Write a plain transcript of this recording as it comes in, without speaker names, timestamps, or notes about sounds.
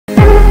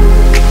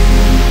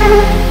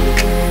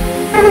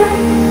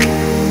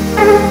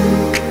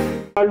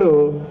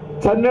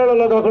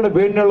చన్నీళ్ళలో కాకుండా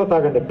వేడి నీళ్ళలో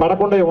తాగండి,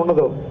 పడకుండా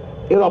ఉండదు.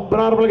 ఏదో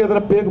అబ్నార్మల్గా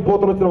ఏదైనా పేగు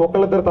పోతలు వచ్చిన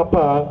ఒక్కళ్ళిద్దరు తప్ప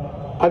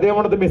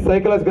అదేముండదు. మీ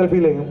సైకలాజికల్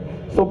ఫీలింగ్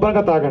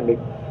శుభ్రంగా తాగండి.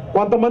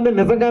 కొంతమంది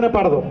నిజంగానే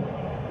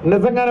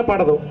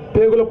పడదు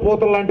పేగుల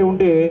పూతలు లాంటివి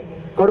ఉండి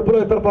కడుపులో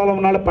ఇతర ప్రాబ్లం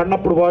ఉన్నాళ్ళు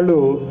పడినప్పుడు వాళ్ళు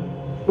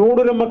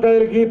 3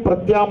 నిమ్మకాయలకి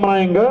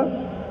ప్రత్యామ్నాయంగా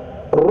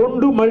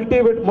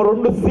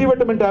 2 సి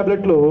విటమిన్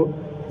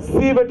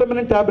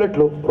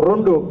ట్యాబ్లెట్లు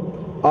 2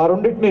 ఆ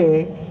రెండింటిని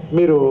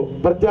మీరు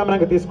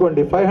ప్రత్యామ్నాయంగా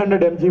తీసుకోండి.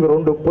 500 mg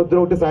 2 పొద్దున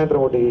ఒకటి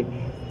సాయంత్రం ఒకటి.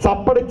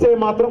 చప్పడిచ్చే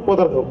మాత్రం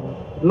కుదరదు,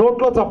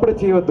 నోట్లో చప్పడి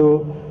చేయవద్దు,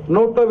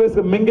 నోట్లో వేసి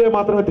మింగే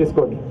మాత్రమే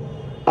తీసుకోండి.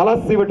 అలా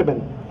C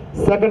vitamin.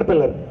 Second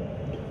pillar.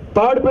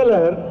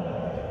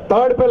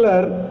 Third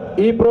pillar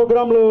ఈ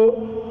ప్రోగ్రాంలో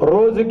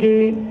రోజుకి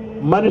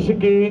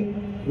మనిషికి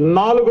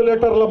 4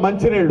 లీటర్ల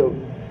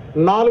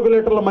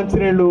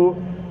మంచినీళ్ళు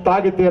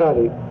తాగి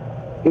తీరాలి.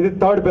 ఇది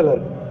third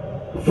pillar.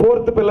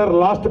 Fourth pillar,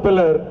 last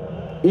pillar,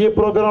 ఈ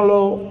ప్రోగ్రాంలో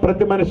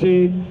ప్రతి మనిషి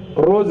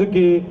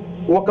రోజుకి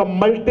ఒక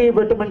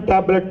మల్టీవిటమిన్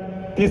ట్యాబ్లెట్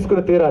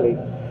తీసుకుని తీరాలి.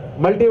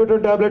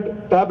 మల్టీవిటమిన్ ట్యాబ్లెట్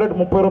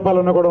 30 రూపాయలు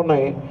ఉన్న కూడా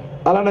ఉన్నాయి.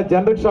 అలానే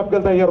జనరిక్ షాప్కి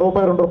వెళ్తే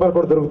 ₹1, ₹2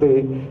 కూడా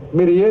దొరుకుతాయి.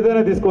 మీరు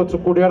ఏదైనా తీసుకోవచ్చు,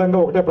 కుడియాడంగా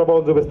ఒకటే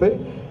ప్రభావం చూపిస్తాయి.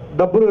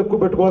 డబ్బులు ఎక్కువ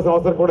పెట్టుకోవాల్సిన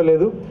అవసరం కూడా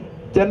లేదు.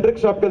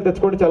 జనరిక్ షాప్కి వెళ్ళి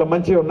తెచ్చుకోండి, చాలా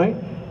మంచివి ఉన్నాయి.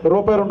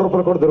 ₹1,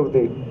 ₹2 కూడా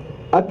దొరుకుతాయి.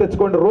 అది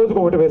తెచ్చుకోండి, రోజుకు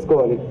ఒకటి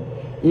వేసుకోవాలి.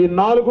 ఈ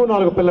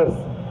 4 పిల్లర్స్.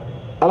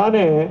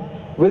 అలానే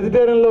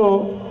వెజిటేరియన్లో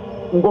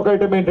ఇంకొక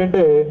ఐటమ్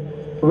ఏంటంటే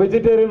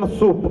వెజిటేరియన్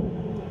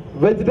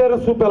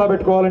సూప్ ఎలా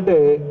పెట్టుకోవాలంటే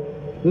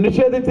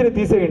నిషేధించి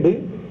తీసేయండి.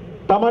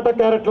 టమాటా,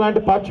 క్యారెట్ లాంటి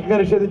పాక్షికంగా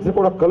నిషేధించి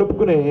కూడా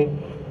కలుపుకుని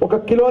 1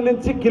 కిలో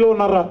నుంచి 1.5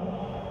 కిలోల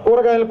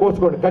కూరగాయలు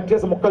కోసుకోండి, కట్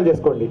చేసి ముక్కలు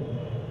చేసుకోండి.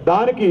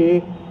 దానికి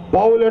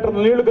 1/2 లీటర్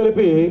నీళ్లు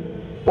కలిపి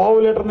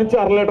 1/2 లీటర్ నుంచి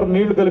 1/2 లీటర్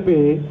నీళ్లు కలిపి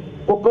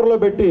కుక్కర్లో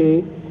పెట్టి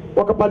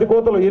ఒక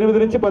 8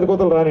 నుంచి 10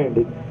 కోతలు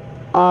రానియండి.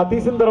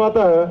 తీసిన తర్వాత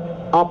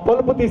ఆ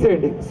పలుపు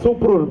తీసేయండి.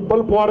 సూప్ రూల్,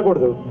 పలుపు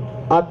వాడకూడదు.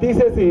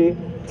 తీసేసి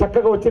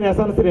చక్కగా వచ్చిన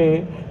ఎసెన్స్ని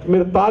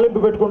మీరు తాలింపు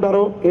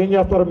పెట్టుకుంటారో ఏం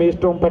చేస్తారో మీ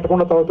ఇష్టం,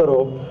 పెట్టకుండా తాగుతారో,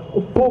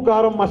 ఉప్పు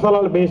కారం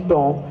మసాలాలు మీ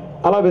ఇష్టం.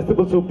 అలా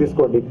వెజిటబుల్ సూప్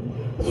తీసుకోండి.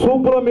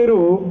 సూప్లో మీరు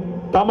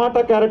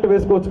టమాటా, క్యారెట్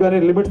వేసుకోవచ్చు, కానీ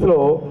లిమిట్స్లో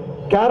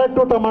క్యారెట్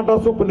టమాటా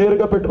సూప్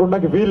నేరుగా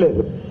పెట్టుకోవడానికి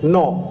వీల్లేదు,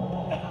 నో.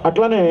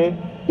 అట్లానే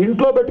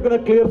ఇంట్లో పెట్టుకునే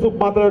క్లియర్ సూప్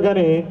మాత్రమే,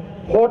 కానీ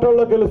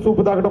హోటల్లోకి వెళ్ళి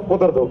సూప్ తాగడం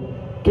కుదరదు.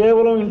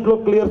 కేవలం ఇంట్లో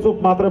క్లియర్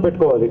సూప్ మాత్రమే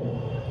పెట్టుకోవాలి.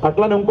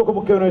 అట్లానే ఇంకొక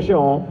ముఖ్యమైన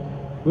విషయం,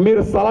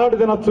 మీరు సలాడ్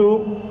తినచ్చు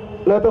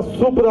లేదా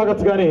సూప్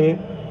తాగచ్చు, కానీ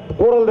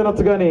కూరలు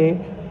తినచ్చు, కానీ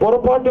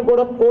పొరపాటును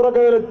కూడా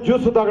కూరగాయల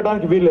జ్యూస్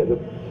తాగడానికి వీల్లేదు.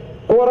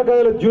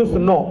 కూరగాయల జ్యూస్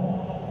నో.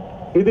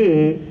 ఇది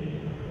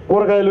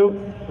కూరగాయలు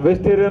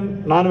వెజిటేరియన్,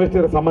 నాన్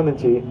వెజిటేరియన్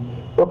సంబంధించి.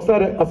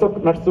 ఒకసారి అశోక్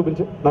నట్స్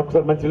చూపించు, నాకు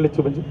ఒకసారి మంచి నీళ్ళు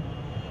చూపించు.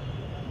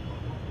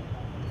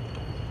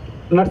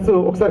 నట్స్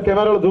ఒకసారి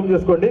కెమెరాలో జూమ్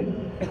చేసుకోండి.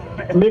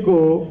 మీకు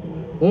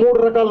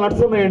 3 రకాల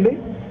నట్స్ ఉన్నాయండి.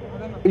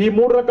 ఈ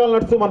 3 రకాల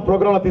నట్స్ మన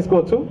ప్రోగ్రాంలో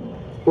తీసుకోవచ్చు.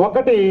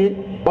 ఒకటి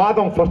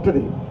బాదం.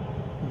 ఫస్ట్ది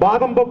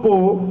బాదం పప్పు.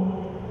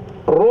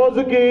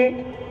 రోజుకి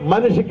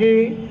మనిషికి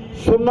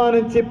 0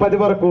 నుంచి 10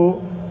 వరకు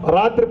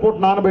రాత్రిపూట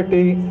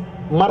నానబెట్టి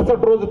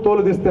మరుసటి రోజు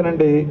తోలు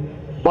తీస్తేనండి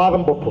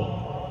బాదం పప్పు.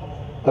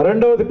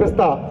 రెండవది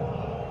పిస్తా.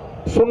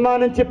 0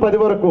 నుంచి 10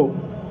 వరకు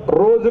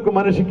రోజుకు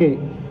మనిషికి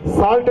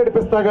సాల్టెడ్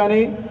పిస్తా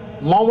కానీ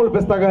మామూలు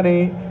పిస్తా కానీ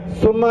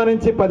 0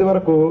 నుంచి 10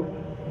 వరకు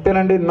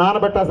తినండి,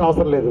 నానబెట్టాల్సిన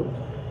అవసరం లేదు.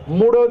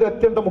 మూడవది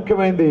అత్యంత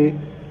ముఖ్యమైనది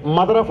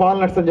మదర్ ఆఫ్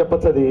ఆల్ నట్స్ అని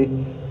చెప్పచ్చు. అది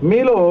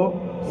మీలో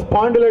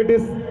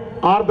స్పాండిలైటిస్,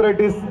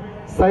 ఆర్థరైటిస్,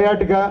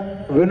 సయాటికా,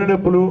 వెన్ను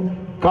నొప్పులు,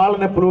 కాళ్ళ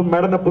నొప్పులు,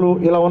 మెడ నొప్పులు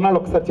ఇలా ఉన్నాళ్ళు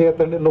ఒకసారి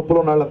చేయొద్దండి. నొప్పులు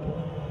ఉన్నాళ్ళంతా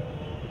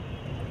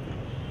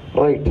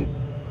రైట్.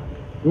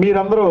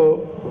 మీరందరూ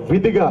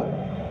విధిగా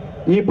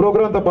ఈ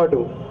ప్రోగ్రాంతో పాటు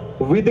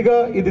విధిగా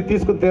ఇది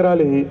తీసుకుని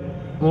తీరాలి.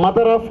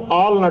 మదర్ ఆఫ్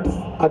ఆల్ నట్స్,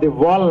 అది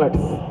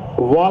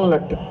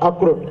వాల్నట్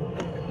అక్రూట్.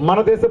 మన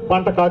దేశం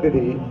పంట కాదు,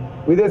 ఇది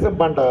విదేశం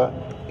పంట.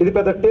 ఇది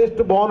పెద్ద టేస్ట్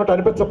బాగున్నట్టు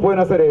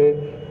అనిపించకపోయినా సరే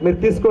మీరు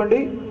తీసుకోండి.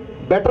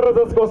 బెటర్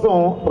రిజల్ట్స్ కోసం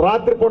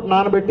రాత్రిపూట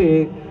నానబెట్టి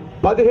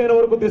 15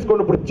 వరకు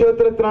తీసుకోండి. ఇప్పుడు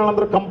చేతులెత్తిన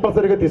వాళ్ళందరూ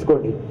కంపల్సరీగా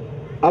తీసుకోండి.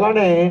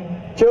 అలానే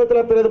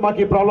చేతులెత్తలేదు, మాకు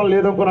ఈ ప్రాబ్లం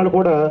లేదనుకున్నాడు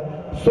కూడా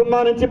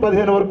 0 నుంచి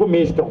 15 వరకు మీ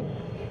ఇష్టం.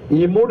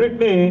 ఈ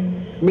మూడింటిని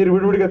మీరు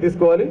విడివిడిగా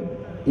తీసుకోవాలి.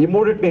 ఈ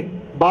మూడింటిని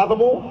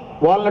బాదము,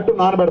 వాల్నట్టు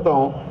నానబెడతాం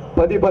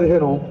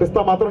 10-15, పిస్తా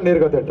మాత్రం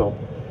నేరుగా తింటాం.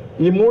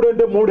 ఈ 3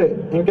 అంటే 3,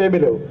 ఇంకేమీ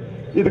లేవు.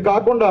 ఇది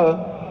కాకుండా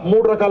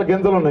 3 రకాల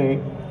గింజలు ఉన్నాయి.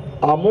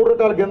 ఆ 3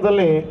 రకాల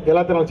గింజల్ని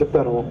ఎలా తినాలో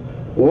చెప్తాను.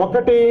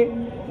 ఒకటి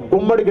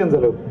గుమ్మడి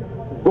గింజలు.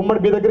 గుమ్మడి,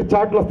 మీ దగ్గర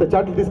చాట్లు వస్తాయి,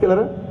 చాట్లు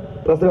తీసుకెళ్ళారా?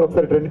 ప్రస్తుతం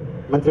ఒకసారి రండి,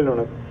 మంచిగా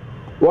ఉన్నాయి.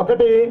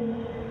 ఒకటి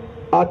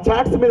ఆ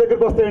చాట్స్ మీ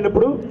దగ్గరికి వస్తాయండి.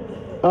 ఇప్పుడు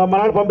మన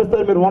నాడు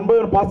పంపిస్తారు, మీరు 1 by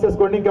 1 పాస్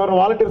చేసుకోండి. ఇంకెవరైనా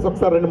వాలంటీర్స్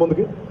ఒకసారి రండి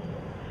ముందుకి.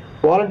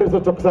 వాలంటీర్స్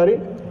వచ్చి ఒకసారి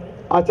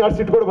ఆ చాట్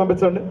షీట్ కూడా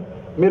పంపించండి.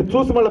 మీరు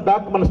చూసి మళ్ళీ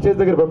బ్యాక్ మన స్టేజ్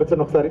దగ్గర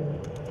పంపించండి. ఒకసారి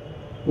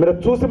మీరు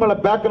చూసి మళ్ళీ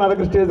బ్యాక్ నా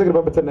దగ్గర స్టేజ్ దగ్గర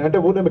పంపించండి. అంటే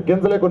ఊరిని మీకు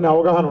గింజలే కొన్ని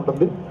అవగాహన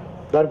ఉంటుంది,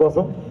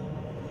 దానికోసం.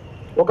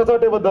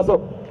 ఒకచోట ఇవ్వద్దు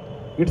అశోక్,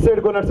 ఇటు సైడ్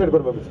కొన్ని అటు సైడ్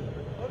కొన్ని పంపించండి.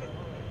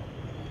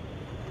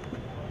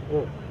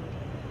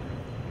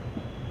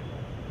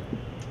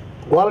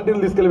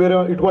 వాలంటీర్లు తీసుకెళ్ళి వేరే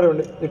ఇటు కూడా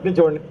ఇవ్వండి, ఇటు నుంచి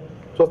ఇవ్వండి,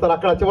 చూస్తారు.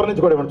 అక్కడ చివరి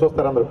నుంచి కూడా ఇవ్వండి,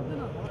 చూస్తారు అందరూ.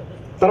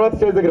 తర్వాత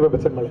స్టేజ్ దగ్గర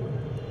పంపించండి మళ్ళీ.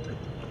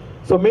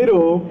 సో మీరు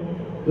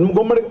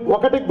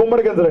ఒకటి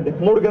గుమ్మడి గింజలు అండి,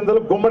 3 గింజలు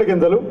గుమ్మడి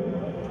గింజలు,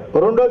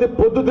 రెండోది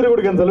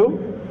పొద్దుతిరుగుడు గింజలు,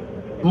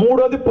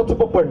 మూడోది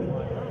పుచ్చపప్పు అండి.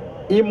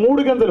 ఈ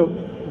 3 గింజలు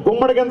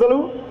గుమ్మడి గింజలు,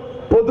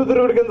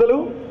 పొద్దుతిరుగుడు గింజలు,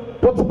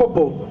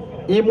 పుచ్చపప్పు,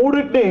 ఈ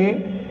మూడింటిని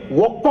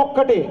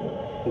ఒక్కొక్కటి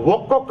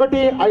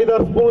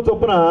 5-6 స్పూన్లు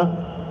చొప్పున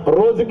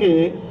రోజుకి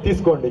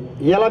తీసుకోండి.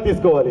 ఎలా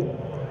తీసుకోవాలి?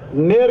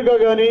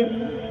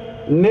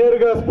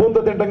 నేరుగా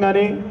స్పూన్తో తింటాం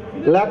కానీ,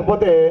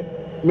 లేకపోతే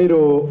మీరు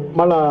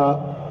మళ్ళా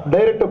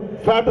డైరెక్ట్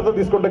ఫ్యాట్తో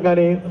తీసుకుంటాం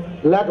కానీ,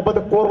 లేకపోతే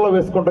కూరలో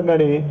వేసుకుంటాం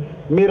కానీ,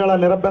 మీరు అలా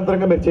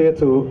నిరభ్యంతరంగా మీరు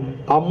చేయొచ్చు.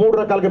 ఆ 3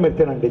 రకాలుగా మీరు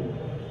తినండి.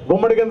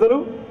 గుమ్మడి గింజలు,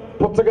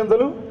 పుచ్చ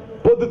గింజలు,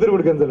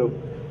 పొద్దుతిరుగుడు గింజలు.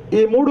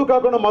 ఈ 3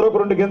 కాకుండా మరొక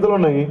 2 గింజలు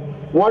ఉన్నాయి.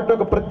 వాటిని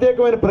ఒక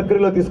ప్రత్యేకమైన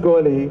ప్రక్రియలో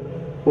తీసుకోవాలి.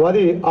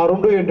 అది ఆ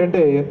 2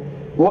 ఏంటంటే,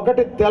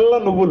 ఒకటి తెల్ల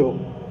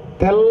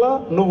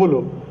నువ్వులు,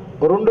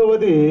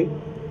 రెండవది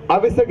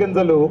అవిసె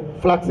గింజలు,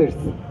 ఫ్లాక్స్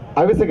సీడ్స్,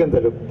 అవిసె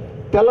గింజలు.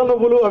 తెల్ల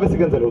నువ్వులు, అవిసె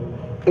గింజలు,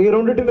 ఈ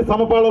రెండింటిని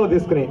సమపాళలో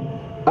తీసుకుని,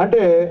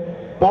 అంటే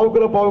పావు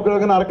కిలో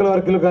కానీ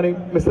అరకిలో కానీ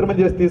మిశ్రమం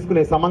చేసి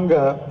తీసుకుని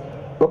సమంగా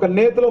ఒక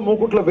నేతిలో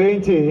మూకుట్లో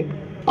వేయించి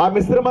ఆ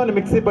మిశ్రమాన్ని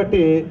మిక్సీ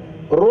పట్టి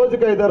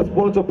రోజుకి 5-6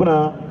 స్పూన్ల చొప్పున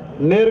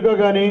నేరుగా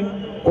కానీ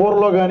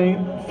కూరలో కానీ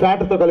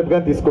ఫ్యాట్తో కలిపి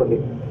కానీ తీసుకోండి.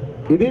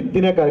 ఇది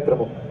తినే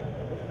కార్యక్రమం.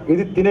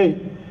 ఇది తినేయి,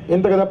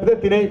 ఇంతగా తప్పితే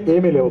తినేయి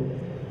ఏమీ లేవు.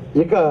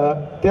 ఇక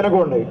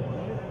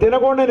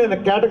తినకూడనివి నేను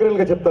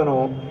కేటగిరీలుగా చెప్తాను.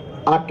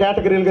 ఆ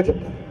కేటగిరీలుగా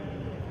చెప్తాను.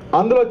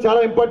 అందులో చాలా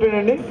ఇంపార్టెంట్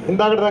అండి.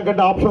 ఇందాక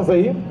దానికంటే ఆప్షన్స్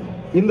అయ్యి,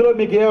 ఇందులో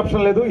మీకు ఏ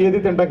ఆప్షన్ లేదు, ఏది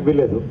తినడానికి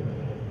వీల్లేదు.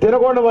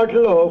 తినకూడని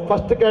వాటిల్లో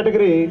ఫస్ట్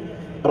కేటగిరీ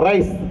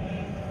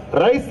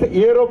రైస్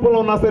ఏ రూపంలో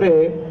ఉన్నా సరే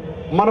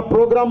మన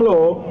ప్రోగ్రాంలో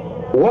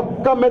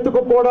ఒక్క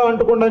మెతుకు కూడా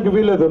అంటుకోవడానికి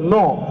వీల్లేదు.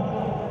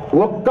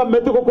 ఒక్క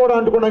మెతుకు కూడా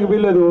అంటుకోవడానికి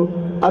వీల్లేదు.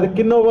 అది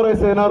కిన్నోవా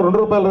రైస్ అయినా, 2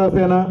 రూపాయల రైస్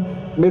అయినా,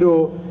 మీరు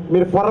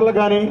కొర్రలు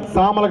కానీ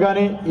సామలు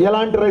కానీ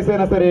ఎలాంటి రైస్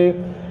అయినా సరే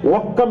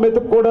ఒక్క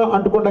మెతుకు కూడా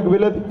అంటుకోవడానికి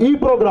వీల్లేదు ఈ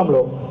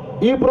ప్రోగ్రాంలో.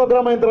 ఈ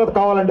ప్రోగ్రాం అయిన తర్వాత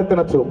కావాలంటే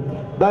తినచ్చు,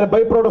 దాని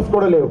బై ప్రొడక్ట్స్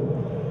కూడా లేవు.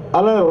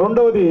 అలానే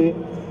రెండవది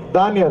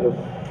ధాన్యాలు,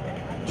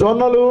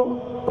 జొన్నలు,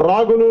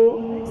 రాగులు,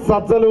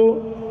 సజ్జలు,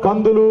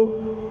 కందులు,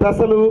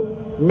 పెసలు,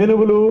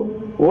 మినువులు,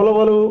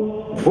 ఉలవలు,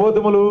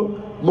 గోధుమలు,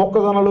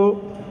 మొక్కజొన్నలు,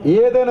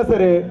 ఏదైనా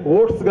సరే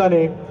ఓట్స్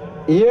కానీ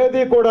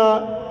ఏది కూడా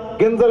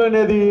గింజలు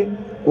అనేది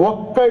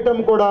ఒక్క ఐటెం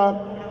కూడా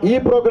ఈ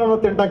ప్రోగ్రాంలో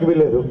తినడానికి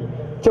వీల్లేదు.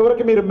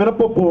 చివరికి మీరు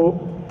మినపప్పు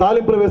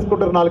తాలింపులు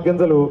వేసుకుంటారు 4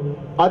 గింజలు,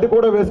 అది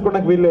కూడా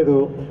వేసుకోవడానికి వీల్లేదు.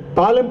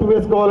 తాలింపు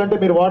వేసుకోవాలంటే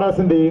మీరు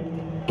వాడాల్సింది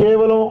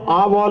కేవలం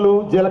ఆవాలు,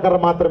 జీలకర్ర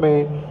మాత్రమే.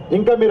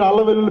 ఇంకా మీరు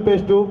అల్లం వెల్లుల్లి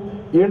పేస్టు,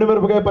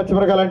 ఎండుమిరపకాయ,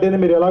 పచ్చిమిరకాయ లాంటివి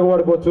మీరు ఎలాగో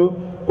వాడుకోవచ్చు.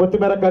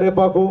 కొత్తిమీర,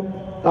 కరివేపాకు,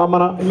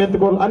 మన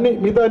మెంతికూరలు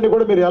మిగతా అన్నీ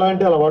కూడా మీరు ఎలా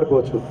అంటే అలా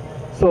వాడుకోవచ్చు.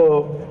 సో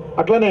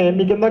అట్లనే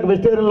మీకు ఇందాక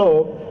వెజిటేరియన్లో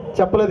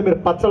చెప్పలేదు, మీరు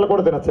పచ్చళ్ళు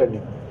కూడా తినచ్చండి.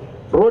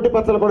 రోటి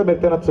పచ్చళ్ళు కూడా మీరు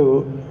తినచ్చు,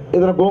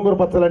 ఏదైనా గోంగూర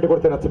పచ్చళ్ళు లాంటివి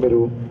కూడా తినచ్చు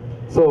మీరు.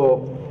 సో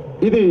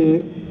ఇది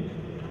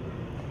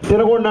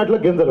తినకూడని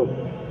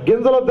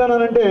గింజలు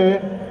వద్దానంటే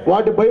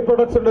వాటి బై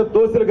ప్రొడక్ట్స్ ఉండే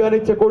దోశలు కానీ,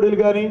 చెకోడీలు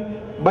కానీ,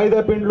 మైదా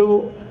పిండ్లు,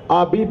 ఆ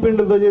బీ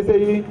పిండులతో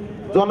చేసేవి,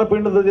 జొన్న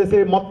పిండులతో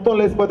చేసేవి మొత్తం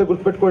లేసిపోతే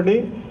గుర్తుపెట్టుకోండి,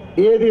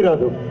 ఏది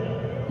రాదు.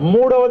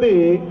 మూడవది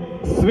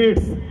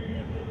స్వీట్స్,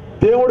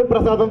 దేవుడి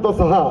ప్రసాదంతో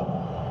సహా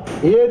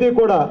ఏది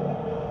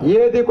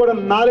కూడా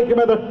నాలుక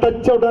మీద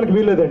టచ్ అవడానికి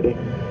వీల్లేదండి.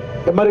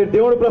 మరి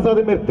దేవుడి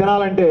ప్రసాదం మీరు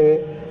తినాలంటే,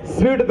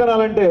 స్వీట్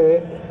తినాలంటే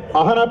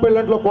అహనా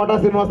పెళ్ళంట్లో కోటా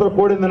శ్రీనివాసరావు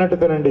కోడి తిన్నట్టు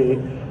తినండి,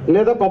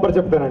 లేదా కొబ్బరి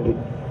చెప్పు తినండి.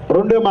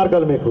 2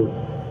 మార్గాలు మీకు.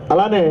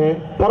 అలానే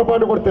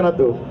పొరపాటు కూడా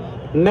తినద్దు.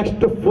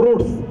 నెక్స్ట్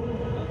ఫ్రూట్స్,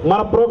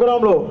 మన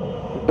ప్రోగ్రాంలో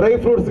డ్రై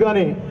ఫ్రూట్స్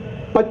కానీ,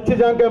 పచ్చి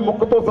జాంకాయ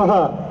ముక్కతో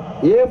సహా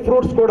ఏ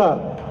ఫ్రూట్స్ కూడా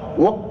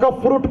ఒక్క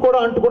ఫ్రూట్ కూడా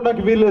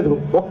అంటుకోవడానికి వీల్లేదు.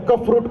 ఒక్క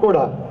ఫ్రూట్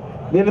కూడా.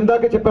 నేను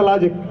ఇందాకే చెప్పే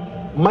లాజిక్,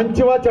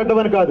 మంచివా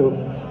చెడ్డవని కాదు,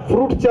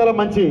 ఫ్రూట్స్ చాలా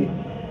మంచి,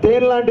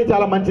 తేనె లాంటివి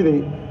చాలా మంచిది.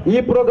 ఈ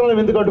ప్రోగ్రాం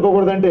ఎందుకు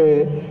అంటుకోకూడదంటే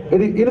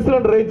ఇది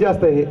ఇన్సులిన్ రైజ్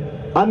చేస్తాయి,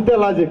 అంతే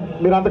లాజిక్.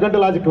 మీరు అంతకంటే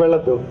లాజిక్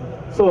వెళ్ళొద్దు.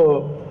 సో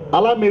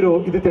అలా మీరు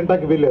ఇది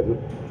తినడానికి వీల్లేదు.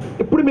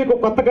 ఇప్పుడు మీకు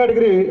కొత్త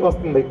కేటగిరీ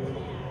వస్తుంది,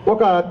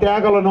 ఒక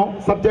తేగలను,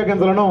 సబ్జా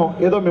గింజలను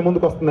ఏదో మీ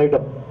ముందుకు వస్తుంది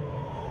ఐటమ్.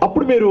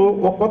 అప్పుడు మీరు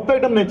ఒక కొత్త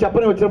ఐటమ్ నేను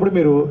చెప్పని వచ్చినప్పుడు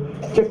మీరు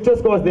చెక్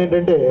చేసుకోవాల్సింది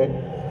ఏంటంటే,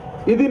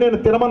 ఇది నేను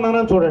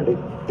తినమన్నానని చూడండి.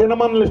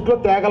 తినమన్న లిస్టులో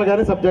తేగలు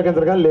కానీ సబ్జా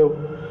గింజలు కానీ లేవు.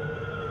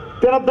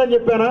 తినద్దని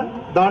చెప్పానా?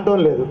 దాంట్లో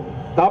లేదు.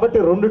 కాబట్టి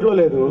రెండిట్లో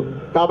లేదు.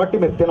 కాబట్టి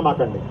మీరు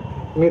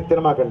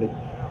తినమాకండి.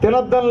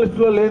 తినొద్దని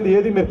లిస్టులో లేదు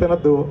ఏది మీరు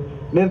తినద్దు.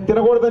 నేను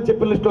తినకూడదని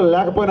చెప్పిన లిస్టులో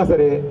లేకపోయినా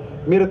సరే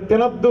మీరు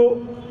తినద్దు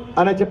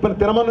అనే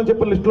తినమని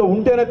చెప్పిన లిస్టులో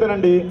ఉంటేనే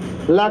తినండి,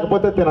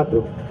 లేకపోతే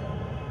తినద్దు.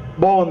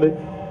 బాగుంది.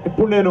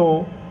 ఇప్పుడు నేను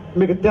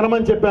మీకు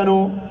తినమని చెప్పాను,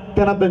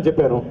 తినద్దని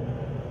చెప్పాను,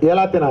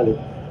 ఎలా తినాలి?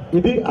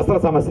 ఇది అసలు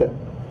సమస్య.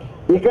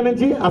 ఇక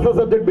నుంచి అసలు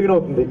సబ్జెక్ట్ బిగిన్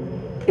అవుతుంది.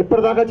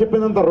 ఇప్పటిదాకా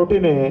చెప్పినంత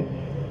రొటీనే.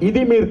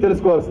 ఇది మీరు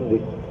తెలుసుకోవాల్సింది.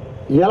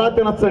 ఎలా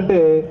తినచ్చు అంటే,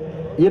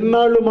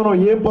 ఇన్నాళ్ళు మనం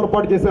ఏం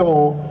పొరపాటు చేసామో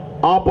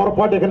ఆ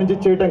పొరపాటు ఇక నుంచి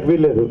చేయడానికి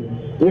వీల్లేదు.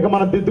 ఇక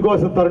మనం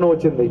దిద్దుకోవాల్సిన తరుణం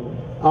వచ్చింది.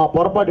 ఆ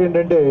పొరపాటు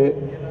ఏంటంటే,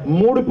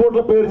 3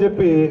 పూట్ల పేరు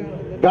చెప్పి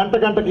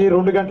గంటకి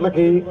 2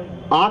 గంటలకి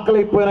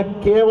ఆకలిపోయిన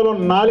కేవలం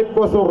నాలుగు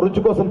కోసం,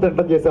 రుచి కోసం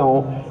తింటం చేసాము.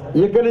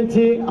 ఇక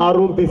నుంచి ఆ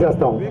రూల్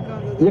తీసేస్తాం.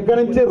 ఇక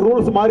నుంచి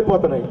రూల్స్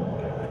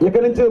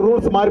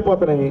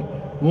మారిపోతున్నాయి.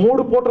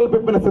 3 పూటలు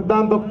చెప్పిన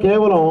సిద్ధాంతం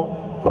కేవలం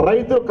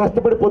రైతులు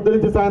కష్టపడి పొద్దు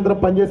నుంచి సాయంత్రం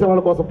పనిచేసే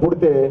వాళ్ళ కోసం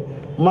పుడితే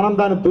మనం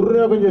దాన్ని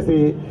దుర్వినియోగం చేసి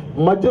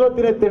మధ్యలో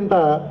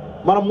తింటా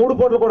మనం 3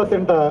 పూటలు కూడా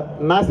తింటా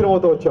నాశనం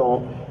అవుతూ వచ్చాం.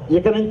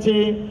 ఇక నుంచి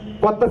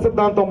కొత్త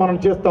సిద్ధాంతం మనం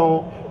చేస్తాం.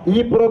 ఈ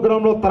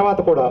ప్రోగ్రాంలో తర్వాత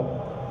కూడా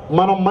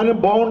మనం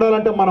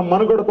బాగుండాలంటే మన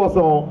మనుగడ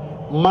కోసం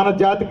మన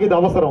జాతికి ఇది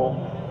అవసరం.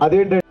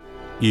 అదేంటంటే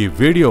ఈ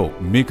వీడియో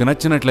మీకు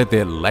నచ్చినట్లయితే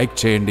లైక్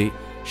చేయండి,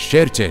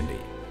 షేర్ చేయండి.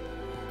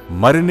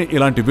 మరిన్ని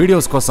ఇలాంటి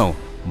వీడియోస్ కోసం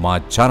మా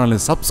ఛానల్ని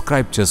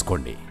సబ్స్క్రైబ్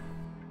చేసుకోండి.